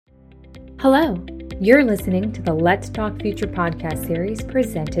Hello, you're listening to the Let's Talk Future podcast series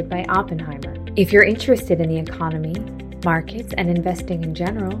presented by Oppenheimer. If you're interested in the economy, markets, and investing in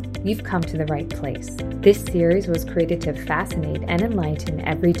general, you've come to the right place. This series was created to fascinate and enlighten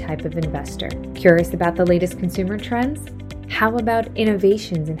every type of investor. Curious about the latest consumer trends? How about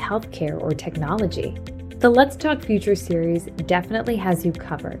innovations in healthcare or technology? The Let's Talk Future series definitely has you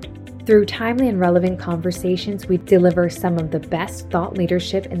covered. Through timely and relevant conversations, we deliver some of the best thought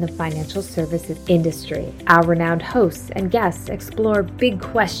leadership in the financial services industry. Our renowned hosts and guests explore big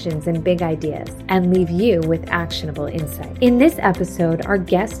questions and big ideas and leave you with actionable insight. In this episode, our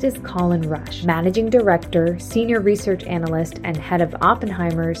guest is Colin Rush, Managing Director, Senior Research Analyst, and Head of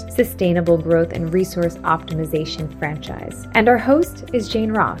Oppenheimer's Sustainable Growth and Resource Optimization franchise. And our host is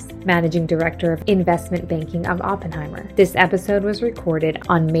Jane Ross, Managing Director of Investment Banking of Oppenheimer. This episode was recorded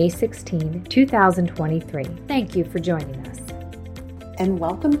on May 16, 2023. Thank you for joining us. And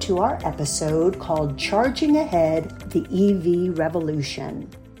welcome to our episode called Charging Ahead, the EV Revolution.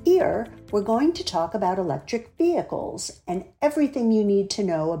 Here, we're going to talk about electric vehicles and everything you need to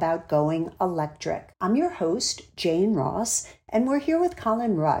know about going electric. I'm your host, Jane Ross, and we're here with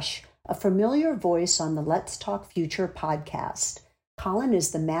Colin Rush, a familiar voice on the Let's Talk Future podcast. Colin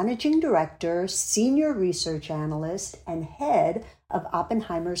is the Managing Director, Senior Research Analyst, and Head of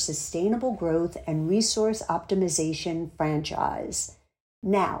Oppenheimer's Sustainable Growth and Resource Optimization franchise.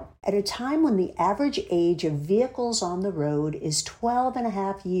 Now, at a time when the average age of vehicles on the road is 12 and a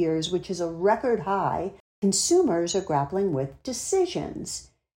half years, which is a record high, consumers are grappling with decisions.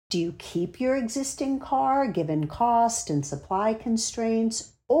 Do you keep your existing car given cost and supply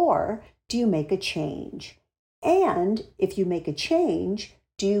constraints, or do you make a change? And if you make a change,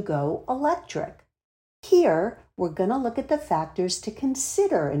 do you go electric? Here, we're going to look at the factors to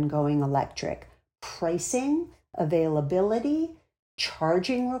consider in going electric: pricing, availability,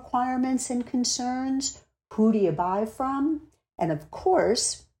 charging requirements and concerns, who do you buy from, and of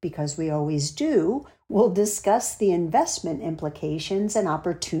course, because we always do, we'll discuss the investment implications and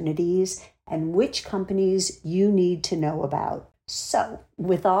opportunities and which companies you need to know about. So,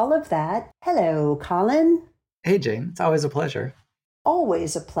 with all of that, hello, Colin. Hey, Jane. It's always a pleasure.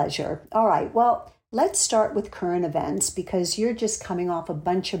 Always a pleasure. All right. Well, let's start with current events because you're just coming off a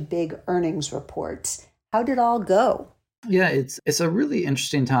bunch of big earnings reports. How did it all go? Yeah, it's a really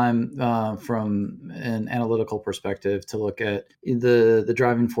interesting time from an analytical perspective to look at the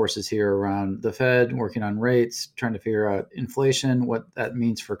driving forces here around the Fed working on rates, trying to figure out inflation, what that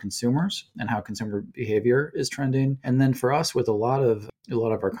means for consumers and how consumer behavior is trending. And then for us with a lot of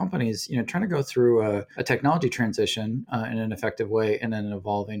our companies, trying to go through a technology transition in an effective way in an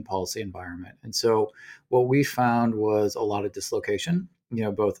evolving policy environment. And so what we found was a lot of dislocation,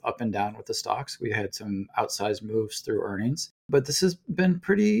 both up and down with the stocks. We had some outsized moves through earnings, but this has been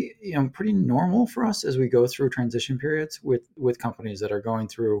pretty normal for us as we go through transition periods with companies that are going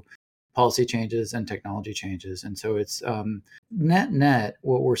through policy changes and technology changes. And so it's net,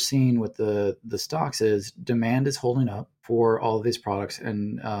 what we're seeing with the stocks is demand is holding up for all of these products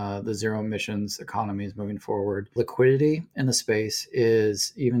and the zero emissions economies moving forward. Liquidity in the space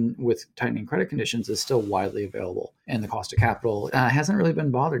is, even with tightening credit conditions, is still widely available. And the cost of capital hasn't really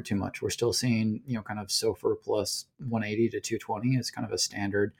been bothered too much. We're still seeing, kind of SOFR plus 180 to 220 is kind of a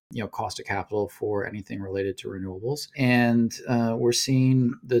standard, cost of capital for anything related to renewables. And we're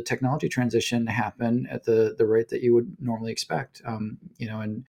seeing the technology transition happen at the rate that you would normally expect.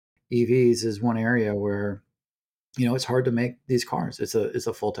 And EVs is one area where it's hard to make these cars. It's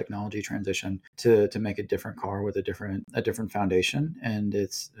a full technology transition to make a different car with a different foundation, and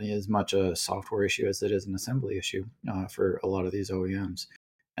it's as much a software issue as it is an assembly issue for a lot of these OEMs.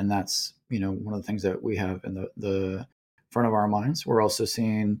 And that's one of the things that we have in the front of our minds. We're also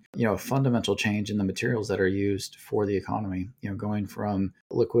seeing a fundamental change in the materials that are used for the economy. Going from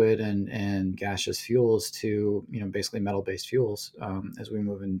liquid and gaseous fuels to basically metal-based fuels as we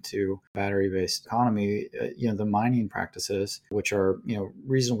move into battery-based economy. The mining practices, which are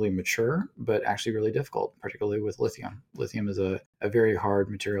reasonably mature, but actually really difficult, particularly with lithium. Lithium is a very hard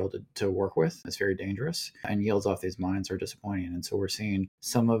material to work with. It's very dangerous, and yields off these mines are disappointing. And so we're seeing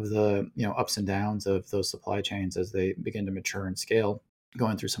some of the ups and downs of those supply chains as they begin to mature and scale,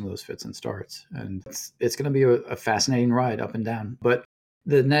 going through some of those fits and starts. And it's going to be a fascinating ride up and down. But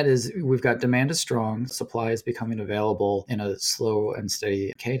the net is we've got demand is strong, supply is becoming available in a slow and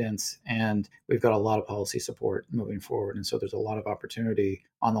steady cadence, and we've got a lot of policy support moving forward. And so there's a lot of opportunity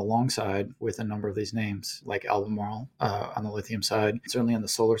on the long side with a number of these names like Albemarle on the lithium side. Certainly on the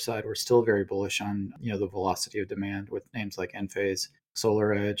solar side, we're still very bullish on the velocity of demand with names like Enphase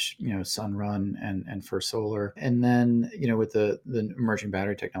SolarEdge, Sunrun and First Solar. And then, with the emerging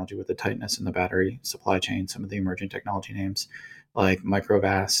battery technology, with the tightness in the battery supply chain, some of the emerging technology names like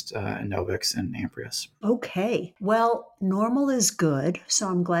Microvast, Enovix, and Amprius. Okay. Well, normal is good. So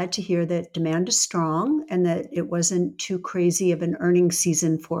I'm glad to hear that demand is strong and that it wasn't too crazy of an earnings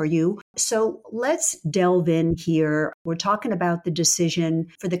season for you. So let's delve in here. We're talking about the decision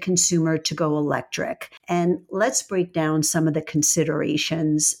for the consumer to go electric. And let's break down some of the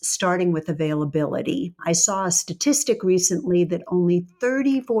considerations, starting with availability. I saw a statistic recently that only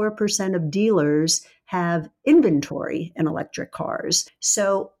 34% of dealers have inventory in electric cars.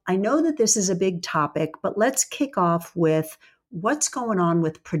 So I know that this is a big topic, but let's kick off with what's going on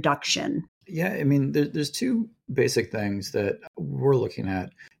with production. Yeah, I mean, there's two basic things that we're looking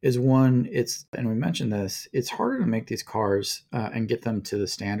at. Is one, and we mentioned this, it's harder to make these cars and get them to the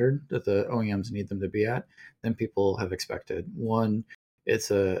standard that the OEMs need them to be at than people have expected. One,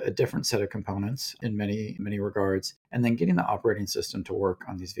 it's a different set of components in many regards. And then getting the operating system to work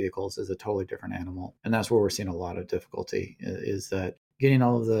on these vehicles is a totally different animal. And that's where we're seeing a lot of difficulty, is that getting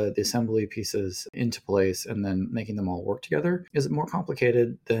all of the assembly pieces into place and then making them all work together is more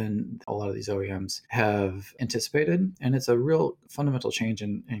complicated than a lot of these OEMs have anticipated. And it's a real fundamental change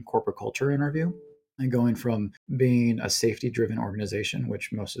in corporate culture, in our view. And going from being a safety-driven organization,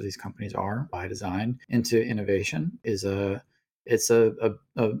 which most of these companies are by design, into innovation is a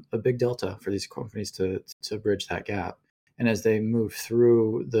big delta for these companies to bridge that gap. And as they move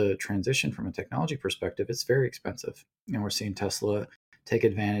through the transition from a technology perspective, it's very expensive. And we're seeing Tesla take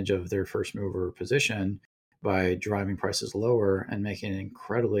advantage of their first mover position by driving prices lower and making it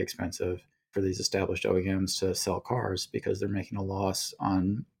incredibly expensive for these established OEMs to sell cars, because they're making a loss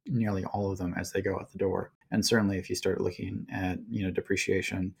on nearly all of them as they go out the door. And certainly if you start looking at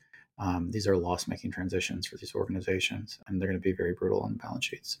depreciation, these are loss-making transitions for these organizations, and they're going to be very brutal on the balance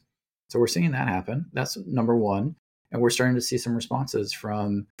sheets. So we're seeing that happen. That's number one. And we're starting to see some responses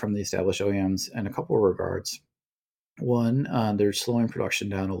from the established OEMs in a couple of regards. One, they're slowing production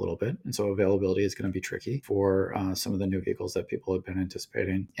down a little bit, and so availability is going to be tricky for some of the new vehicles that people have been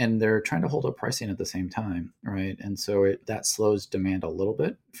anticipating. And they're trying to hold up pricing at the same time, right? And so that slows demand a little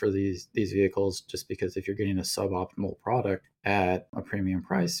bit for these vehicles, just because if you're getting a suboptimal product at a premium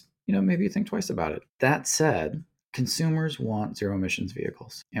price, maybe you think twice about it. That said, consumers want zero emissions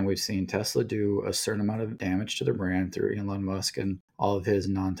vehicles. And we've seen Tesla do a certain amount of damage to their brand through Elon Musk and all of his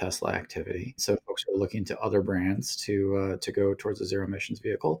non-Tesla activity. So folks are looking to other brands to go towards a zero emissions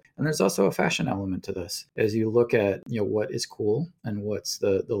vehicle. And there's also a fashion element to this. As you look at what is cool and what's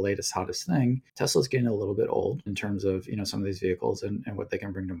the latest, hottest thing, Tesla's getting a little bit old in terms of some of these vehicles and what they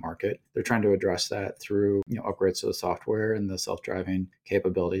can bring to market. They're trying to address that through upgrades to the software and the self-driving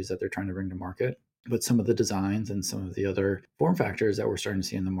capabilities that they're trying to bring to market. But some of the designs and some of the other form factors that we're starting to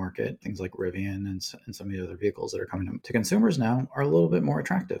see in the market, things like Rivian and some of the other vehicles that are coming to consumers now, are a little bit more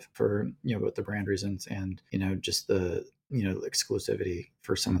attractive for both the brand reasons and just the exclusivity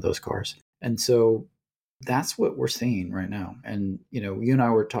for some of those cars. And so that's what we're seeing right now. And you and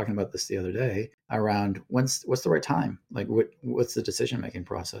I were talking about this the other day around what's the right time, like what's the decision making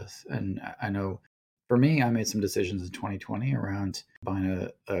process. And I know, for me, I made some decisions in 2020 around buying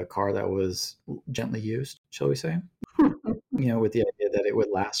a car that was gently used, shall we say, with the idea that it would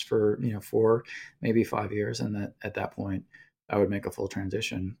last for, 4, maybe 5 years. And that at that point, I would make a full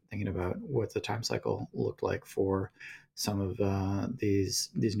transition, thinking about what the time cycle looked like for some of these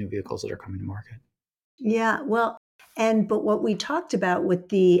new vehicles that are coming to market. Yeah, well, but what we talked about with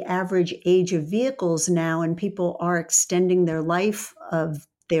the average age of vehicles now, and people are extending their life of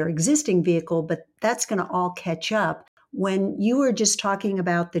their existing vehicle, but that's going to all catch up. When you were just talking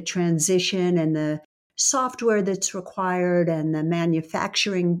about the transition and the software that's required and the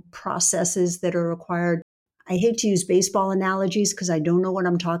manufacturing processes that are required, I hate to use baseball analogies because I don't know what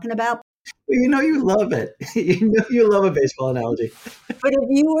I'm talking about. Well, you love it. You love a baseball analogy. But if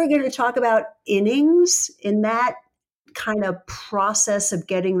you were going to talk about innings in that kind of process of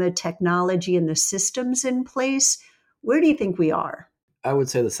getting the technology and the systems in place, where do you think we are? I would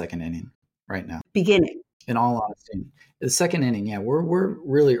say the second inning right now. Beginning. In all honesty, the second inning, yeah, we're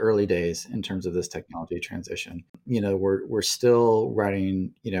really early days in terms of this technology transition. We're still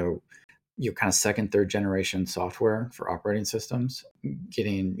writing, kind of second, third generation software for operating systems,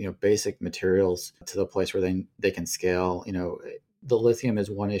 getting basic materials to the place where they can scale. The lithium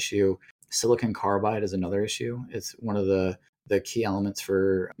is one issue. Silicon carbide is another issue. It's one of the key elements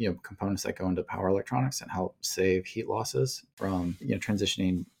for components that go into power electronics and help save heat losses from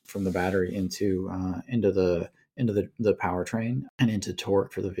transitioning from the battery into into the powertrain and into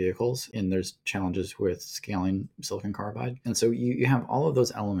torque for the vehicles. And there's challenges with scaling silicon carbide. And so you have all of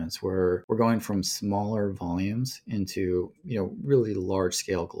those elements where we're going from smaller volumes into, really large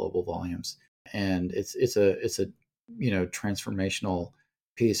scale global volumes. And it's a transformational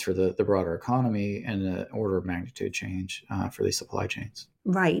piece for the broader economy and an order of magnitude change for these supply chains.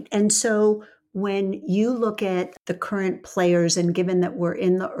 Right. And so when you look at the current players, and given that we're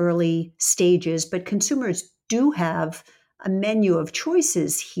in the early stages, but consumers do have a menu of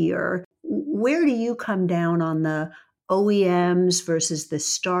choices here, where do you come down on the OEMs versus the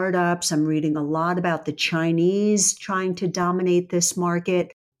startups? I'm reading a lot about the Chinese trying to dominate this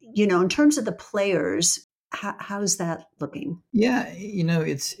market. In terms of the players, how's that looking? Yeah,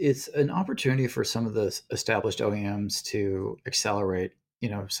 it's an opportunity for some of the established OEMs to accelerate,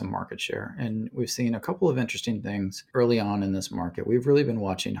 some market share. And we've seen a couple of interesting things early on in this market. We've really been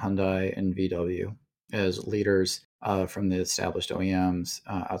watching Hyundai and VW as leaders from the established OEMs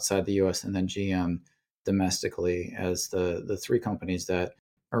outside the US, and then GM domestically as the three companies that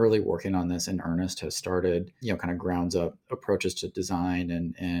are really working on this in earnest have started, kind of grounds up approaches to design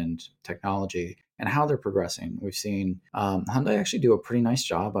and technology and how they're progressing. We've seen Hyundai actually do a pretty nice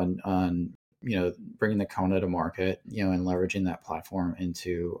job on bringing the Kona to market, and leveraging that platform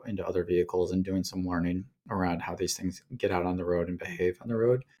into other vehicles and doing some learning around how these things get out on the road and behave on the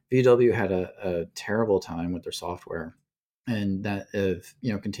road. VW had a terrible time with their software, and that have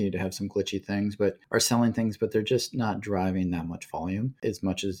continued to have some glitchy things, but are selling things, but they're just not driving that much volume as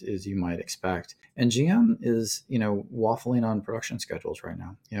much as you might expect. And GM is waffling on production schedules right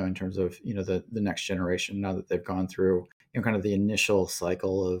now, in terms of the next generation, now that they've gone through kind of the initial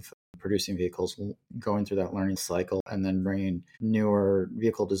cycle of producing vehicles, going through that learning cycle, and then bringing newer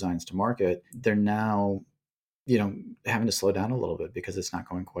vehicle designs to market. They're now having to slow down a little bit because it's not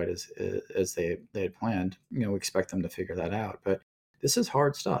going quite as they had planned. We expect them to figure that out, but this is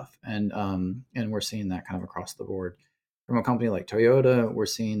hard stuff, and we're seeing that kind of across the board. From a company like Toyota, we're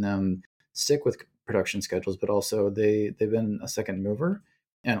seeing them stick with production schedules, but also they've been a second mover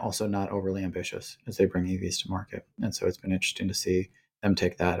and also not overly ambitious as they bring EVs to market. And so it's been interesting to see them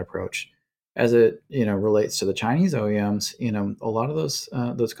take that approach. As it relates to the Chinese OEMs, a lot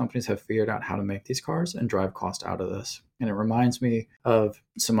of those companies have figured out how to make these cars and drive cost out of this. And it reminds me of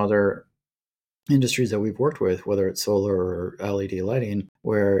some other industries that we've worked with, whether it's solar or LED lighting,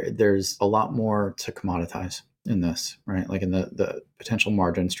 where there's a lot more to commoditize in this, right? Like in the potential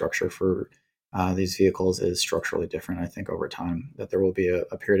margin structure for these vehicles is structurally different. I think over time that there will be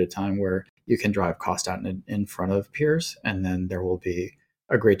a period of time where you can drive cost out in front of peers, and then there will be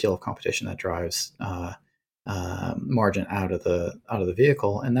a great deal of competition that drives margin out of the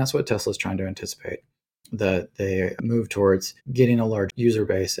vehicle. And that's what Tesla is trying to anticipate, that they move towards getting a large user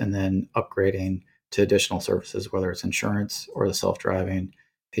base and then upgrading to additional services, whether it's insurance or the self-driving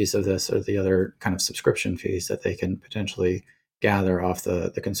piece of this or the other kind of subscription fees that they can potentially gather off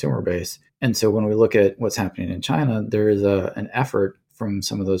the consumer base. And so when we look at what's happening in China, there is an effort from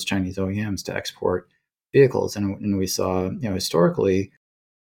some of those Chinese OEMs to export vehicles. And we saw, historically,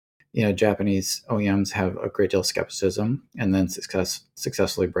 Japanese OEMs have a great deal of skepticism and then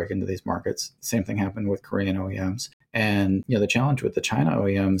successfully break into these markets. Same thing happened with Korean OEMs. And the challenge with the China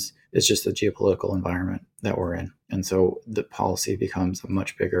OEMs is just the geopolitical environment that we're in. And so the policy becomes a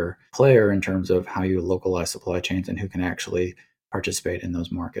much bigger player in terms of how you localize supply chains and who can actually participate in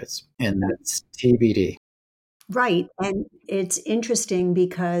those markets. And that's TBD. Right. And it's interesting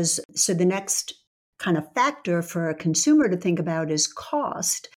because the next kind of factor for a consumer to think about is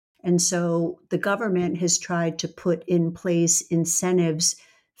cost. And so the government has tried to put in place incentives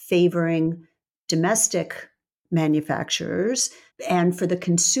favoring domestic manufacturers. And for the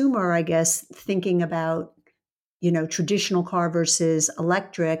consumer, I guess, thinking about, traditional car versus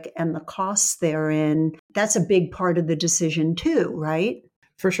electric and the costs therein, that's a big part of the decision too, right?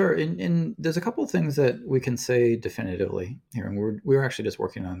 For sure. And there's a couple of things that we can say definitively here. And we're actually just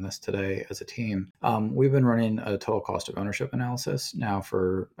working on this today as a team. We've been running a total cost of ownership analysis now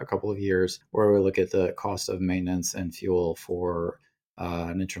for a couple of years, where we look at the cost of maintenance and fuel for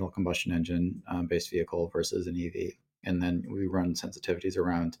an internal combustion engine based vehicle versus an EV. And then we run sensitivities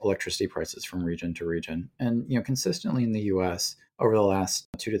around electricity prices from region to region. And consistently in the U.S. over the last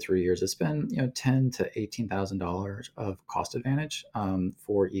 2 to 3 years, it's been $10,000 to $18,000 of cost advantage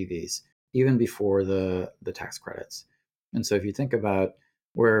for EVs, even before the tax credits. And so if you think about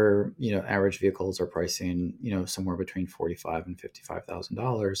where average vehicles are pricing somewhere between $45,000 and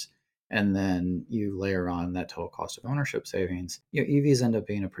 $55,000, and then you layer on that total cost of ownership savings, EVs end up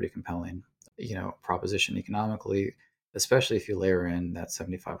being a pretty compelling proposition economically, especially if you layer in that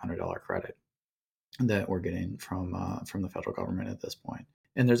 $7,500 credit. that we're getting from the federal government at this point.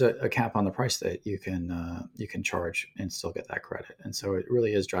 And there's a cap on the price that you can charge and still get that credit. And so it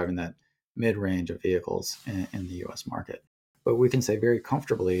really is driving that mid-range of vehicles in the U.S. market. But we can say very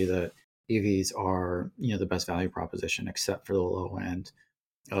comfortably that EVs are the best value proposition, except for the low end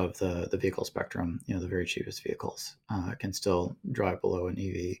of the vehicle spectrum. The very cheapest vehicles can still drive below an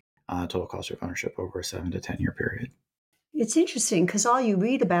EV total cost of ownership over a 7 to 10 year period. It's interesting because all you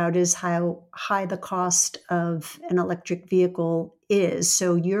read about is how high the cost of an electric vehicle is.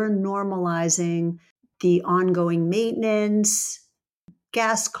 So you're normalizing the ongoing maintenance,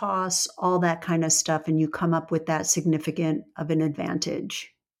 gas costs, all that kind of stuff, and you come up with that significant of an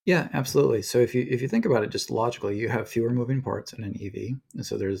advantage. Yeah, absolutely. So if you think about it just logically, you have fewer moving parts in an EV, and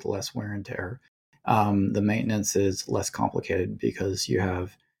so there's less wear and tear. The maintenance is less complicated because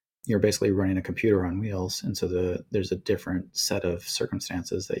you're basically running a computer on wheels, and so there's a different set of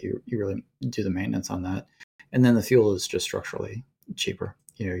circumstances that you really do the maintenance on that. And then the fuel is just structurally cheaper.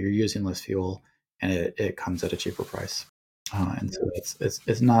 You're using less fuel, and it comes at a cheaper price. And so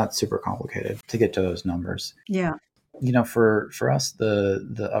it's not super complicated to get to those numbers. Yeah. For us,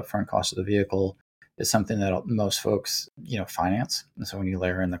 the upfront cost of the vehicle is something that most folks, finance. And so when you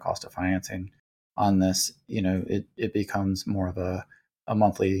layer in the cost of financing on this, it becomes more of a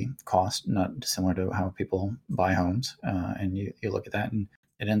monthly cost, not dissimilar to how people buy homes. And you look at that, and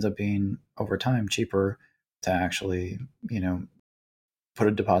it ends up being over time cheaper to actually, put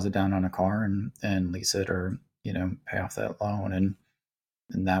a deposit down on a car and lease it, or pay off that loan,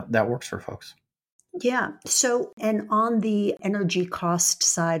 and that works for folks. Yeah. So, and on the energy cost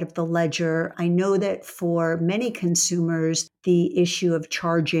side of the ledger, I know that for many consumers, the issue of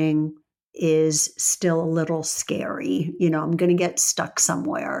charging is still a little scary. I'm going to get stuck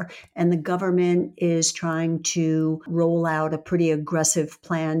somewhere. And the government is trying to roll out a pretty aggressive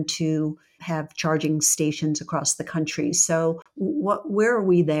plan to have charging stations across the country. So where are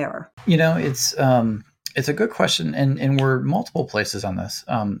we there? It's a good question, and we're multiple places on this.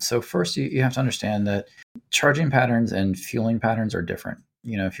 So first, you have to understand that charging patterns and fueling patterns are different.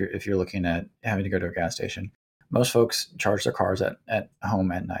 If you're looking at having to go to a gas station, most folks charge their cars at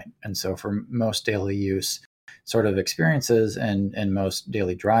home at night, and so for most daily use sort of experiences and most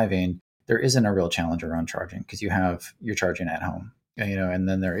daily driving, there isn't a real challenge around charging because you're charging at home. And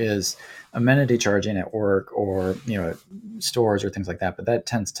then there is amenity charging at work or, at stores or things like that. But that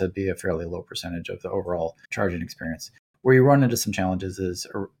tends to be a fairly low percentage of the overall charging experience. Where you run into some challenges is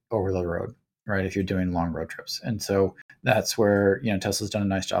over the road, right? If you're doing long road trips. And so that's where, Tesla's done a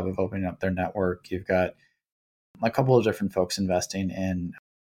nice job of opening up their network. You've got a couple of different folks investing in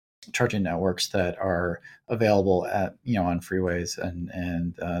charging networks that are available at, on freeways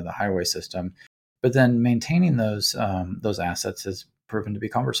and the highway system. But then maintaining those assets has proven to be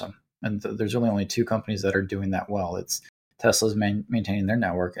cumbersome. And there's really only two companies that are doing that well. It's Tesla's maintaining their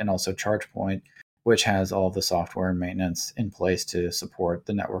network, and also ChargePoint, which has all the software and maintenance in place to support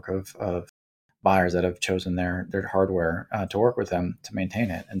the network of buyers that have chosen their hardware to work with them to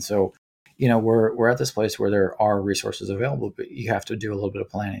maintain it. And so, we're at this place where there are resources available, but you have to do a little bit of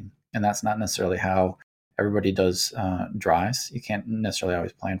planning. And that's not necessarily how everybody does drives. You can't necessarily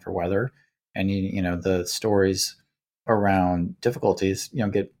always plan for weather. And the stories around difficulties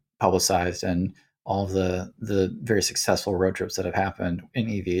get publicized, and all of the very successful road trips that have happened in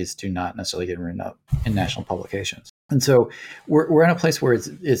EVs do not necessarily get written up in national publications. And so we're in a place where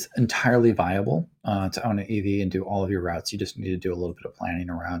it's entirely viable to own an EV and do all of your routes. You just need to do a little bit of planning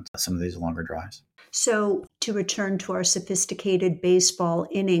around some of these longer drives. So to return to our sophisticated baseball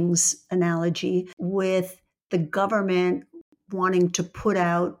innings analogy, with the government wanting to put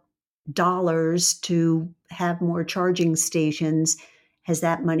out dollars to have more charging stations, has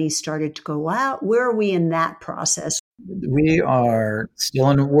that money started to go out? Where are we in that process? We are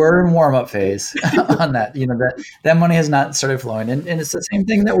we're in warm-up phase on that. That money has not started flowing. And it's the same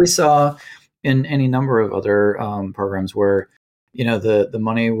thing that we saw in any number of other programs where, the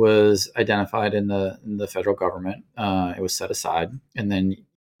money was identified in the federal government. It was set aside, and then,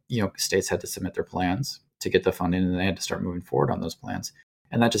 states had to submit their plans to get the funding, and they had to start moving forward on those plans.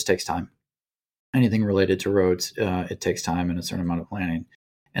 And that just takes time. Anything related to roads, it takes time and a certain amount of planning.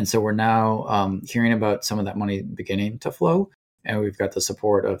 And so we're now hearing about some of that money beginning to flow. And we've got the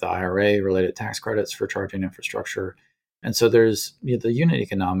support of the IRA related tax credits for charging infrastructure. And so there's the unit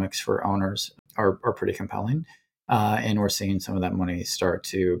economics for owners are pretty compelling. And we're seeing some of that money start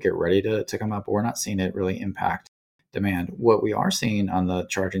to get ready to come up, but we're not seeing it really impact demand. What we are seeing on the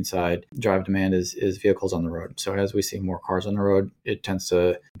charging side, drive demand, is vehicles on the road. So as we see more cars on the road, it tends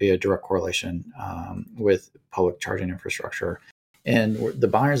to be a direct correlation with public charging infrastructure. And the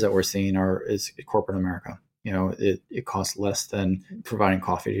buyers that we're seeing is corporate America. It costs less than providing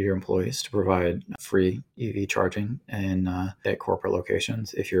coffee to your employees to provide free EV charging at corporate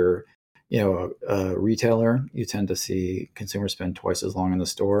locations. If you're a retailer, you tend to see consumers spend twice as long in the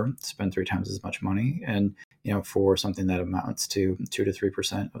store, spend 3 times as much money, and for something that amounts to 2 to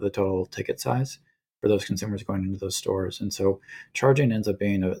 3% of the total ticket size for those consumers going into those stores. And so charging ends up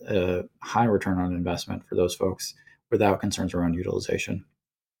being a high return on investment for those folks without concerns around utilization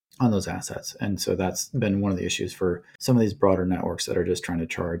on those assets. And so that's been one of the issues for some of these broader networks that are just trying to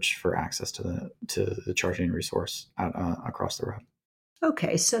charge for access to the charging resource out across the road.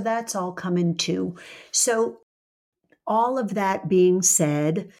 Okay, so that's all coming too. So all of that being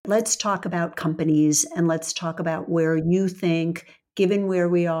said, let's talk about companies and let's talk about where you think, given where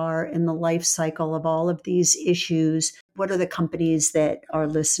we are in the life cycle of all of these issues, what are the companies that our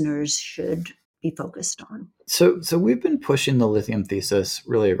listeners should be focused on? So we've been pushing the lithium thesis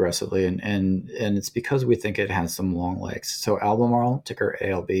really aggressively, and it's because we think it has some long legs. So Albemarle, ticker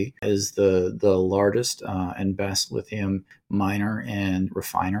ALB, is the largest and best lithium miner and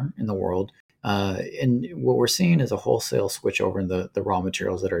refiner in the world. And what we're seeing is a wholesale switch over in the raw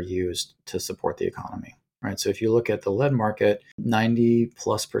materials that are used to support the economy. Right. So if you look at the lead market,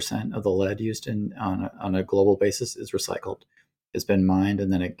 90+% of the lead used on a global basis is recycled. It's been mined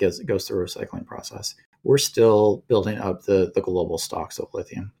and then it goes through a recycling process. We're still building up the global stocks of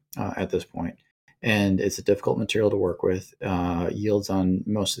lithium at this point. And it's a difficult material to work with. Yields on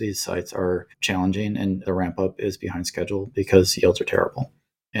most of these sites are challenging, and the ramp up is behind schedule because yields are terrible.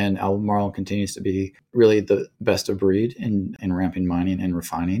 And Albemarle continues to be really the best of breed in ramping mining and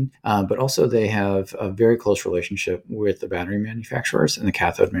refining. But also they have a very close relationship with the battery manufacturers and the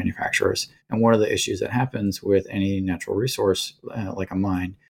cathode manufacturers. And one of the issues that happens with any natural resource, like a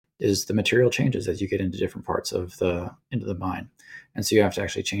mine, is the material changes as you get into different parts of into the mine. And so you have to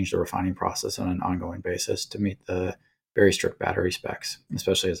actually change the refining process on an ongoing basis to meet the very strict battery specs,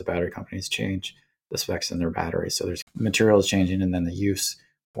 especially as the battery companies change the specs in their batteries. So there's materials changing, and then the use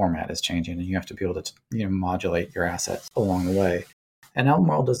format is changing, and you have to be able to modulate your assets along the way. And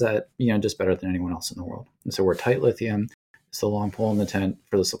Albemarle does that just better than anyone else in the world. And so we're tight lithium. It's the long pole in the tent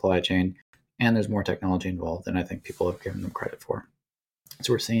for the supply chain, and there's more technology involved than I think people have given them credit for.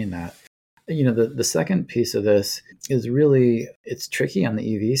 So we're seeing that. The second piece of this is really, it's tricky on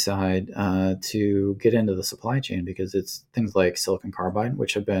the EV side to get into the supply chain, because it's things like silicon carbide,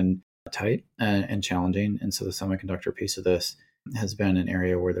 which have been tight and challenging. And so the semiconductor piece of this has been an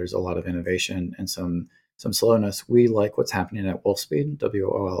area where there's a lot of innovation and some slowness. We like what's happening at Wolfspeed,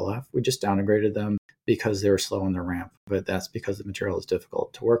 WOLF. We just downgraded them because they were slow in their ramp, but that's because the material is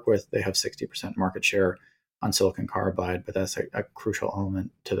difficult to work with. They have 60% market share on silicon carbide, but that's a crucial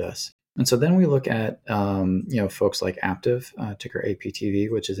element to this. And so then we look at folks like Aptiv, ticker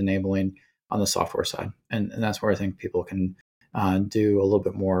APTV, which is enabling on the software side, and that's where I think people can do a little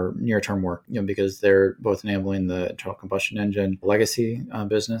bit more near-term work, because they're both enabling the internal combustion engine legacy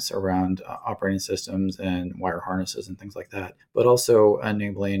business around operating systems and wire harnesses and things like that, but also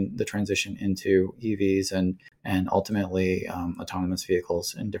enabling the transition into EVs and ultimately autonomous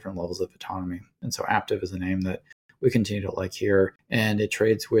vehicles and different levels of autonomy. And so Aptiv is a name that we continue to like here, and it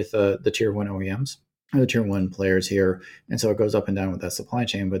trades with the tier 1 OEMs, the tier 1 players here. And so it goes up and down with that supply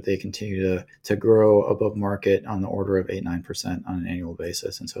chain, but they continue to grow above market on the order of 8-9% on an annual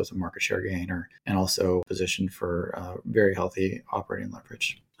basis. And so it's a market share gainer and also positioned for very healthy operating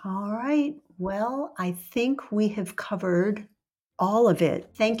leverage. All right. Well, I think we have covered all of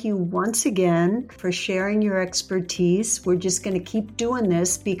it. Thank you once again for sharing your expertise. We're just going to keep doing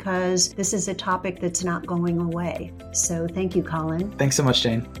this because this is a topic that's not going away. So thank you, Colin. Thanks so much,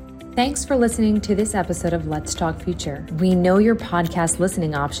 Jane. Thanks for listening to this episode of Let's Talk Future. We know your podcast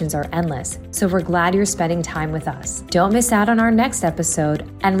listening options are endless, so we're glad you're spending time with us. Don't miss out on our next episode,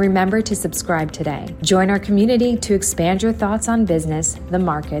 and remember to subscribe today. Join our community to expand your thoughts on business, the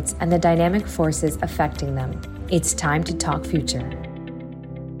markets, and the dynamic forces affecting them. It's time to talk future.